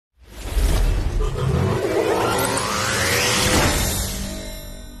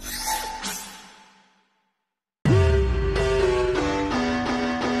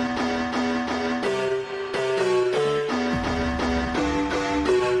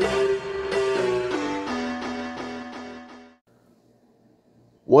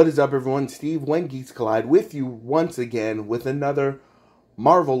What is up, everyone? Steve, When Geeks Collide, with you once again with another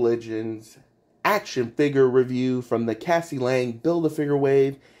Marvel Legends action figure review from the Cassie Lang Build-A-Figure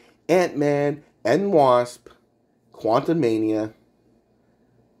Wave, Ant-Man and Wasp, Quantumania,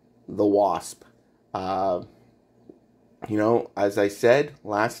 the Wasp. As I said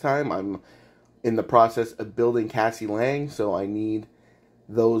last time, I'm in the process of building Cassie Lang, so I need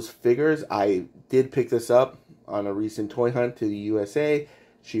those figures. I did pick this up on a recent toy hunt to the USA.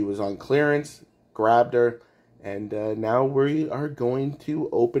 She was on clearance, grabbed her, and now we are going to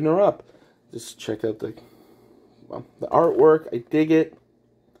open her up. Just check out the artwork. I dig it.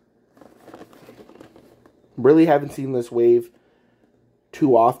 Really haven't seen this wave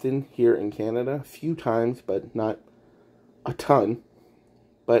too often here in Canada. A few times, but not a ton.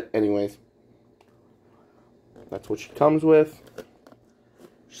 But anyways, that's what she comes with.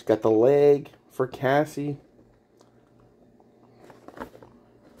 She's got the leg for Cassie.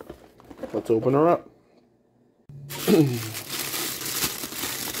 Let's open her up. Let's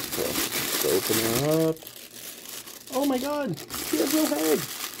open her up. Oh my god, she has no head.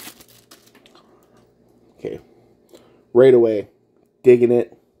 Okay, right away, digging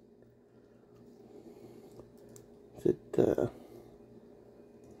it. Is it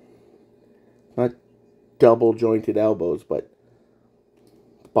not double jointed elbows, but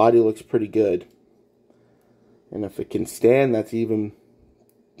the body looks pretty good. And if it can stand, that's even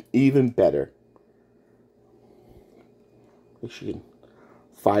better. If she can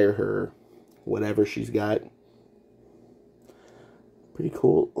fire her whatever she's got. Pretty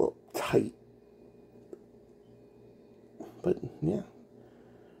cool. A little tight. But yeah.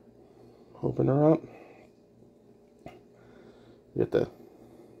 Open her up. You got the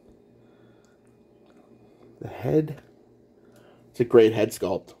head. It's a great head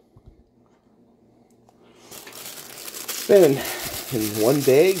sculpt. Then in one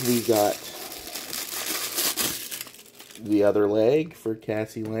bag we got the other leg for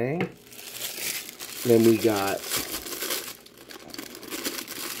Cassie Lang. Then we got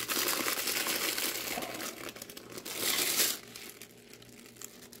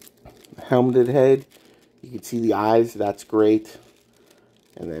the helmeted head. You can see the eyes, that's great.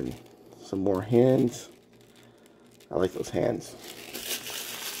 And then some more hands. I like those hands.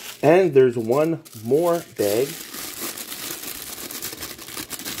 And there's one more bag.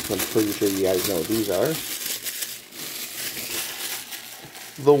 I'm pretty sure you guys know what these are.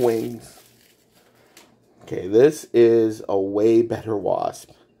 The wings. Okay, this is a way better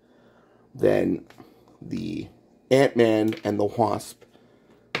Wasp than the Ant-Man and the Wasp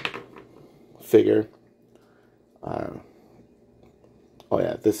figure. Oh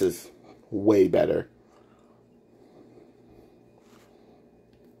yeah, this is way better.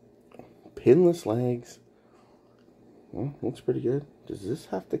 Pinless legs. Well, looks pretty good. Does this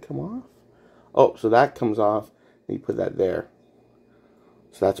have to come off? Oh, so that comes off, and you put that there.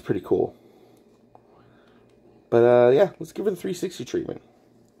 So that's pretty cool. But, yeah, let's give her the 360 treatment.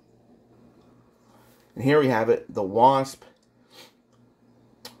 And here we have it, the Wasp,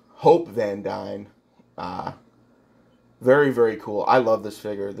 Hope Van Dyne. Very, very cool. I love this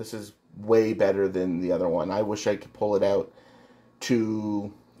figure. This is way better than the other one. I wish I could pull it out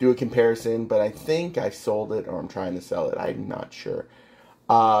to do a comparison, but I think I sold it, or I'm trying to sell it. I'm not sure.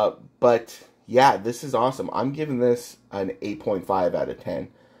 But yeah, this is awesome. I'm giving this an 8.5 out of 10.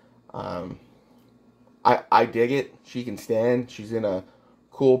 I dig it. She can stand. She's in a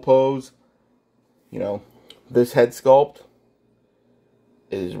cool pose. You know, this head sculpt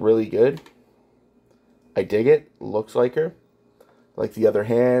is really good. I dig it. Looks like her. Like the other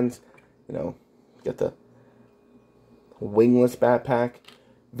hands. You know, got the wingless backpack.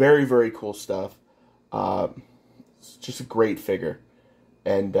 Very, very cool stuff. It's just a great figure.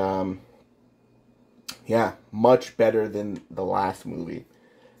 And, yeah, much better than the last movie.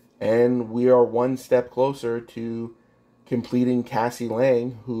 And we are one step closer to completing Cassie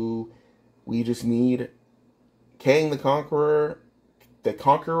Lang, who we just need Kang the Conqueror,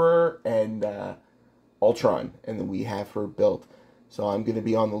 and Ultron. And then we have her built. So I'm going to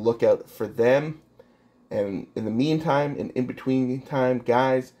be on the lookout for them. And in the meantime, and in between time,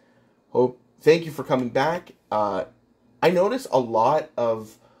 guys, thank you for coming back. I notice a lot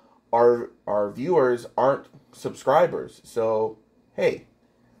of our viewers aren't subscribers. So, hey,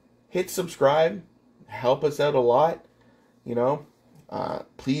 hit subscribe. Help us out a lot. You know,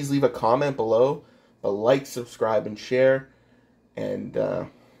 please leave a comment below. But like, subscribe, and share. And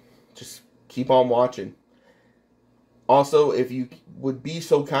just keep on watching. Also, if you would be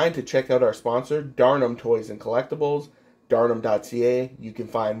so kind to check out our sponsor, DARNIM Toys and Collectibles, darnim.ca. You can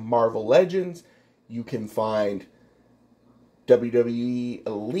find Marvel Legends. You can find WWE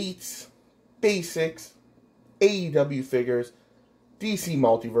Elites, Basics, AEW figures, DC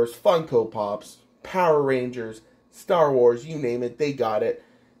Multiverse, Funko Pops, Power Rangers, Star Wars, you name it, they got it.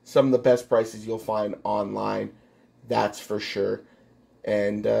 Some of the best prices you'll find online, that's for sure.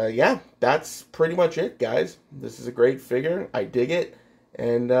 And yeah, that's pretty much it, guys. This is a great figure. I dig it.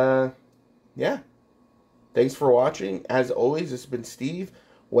 And yeah, thanks for watching. As always, this has been Steve.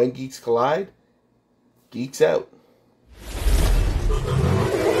 When Geeks Collide, Geeks out.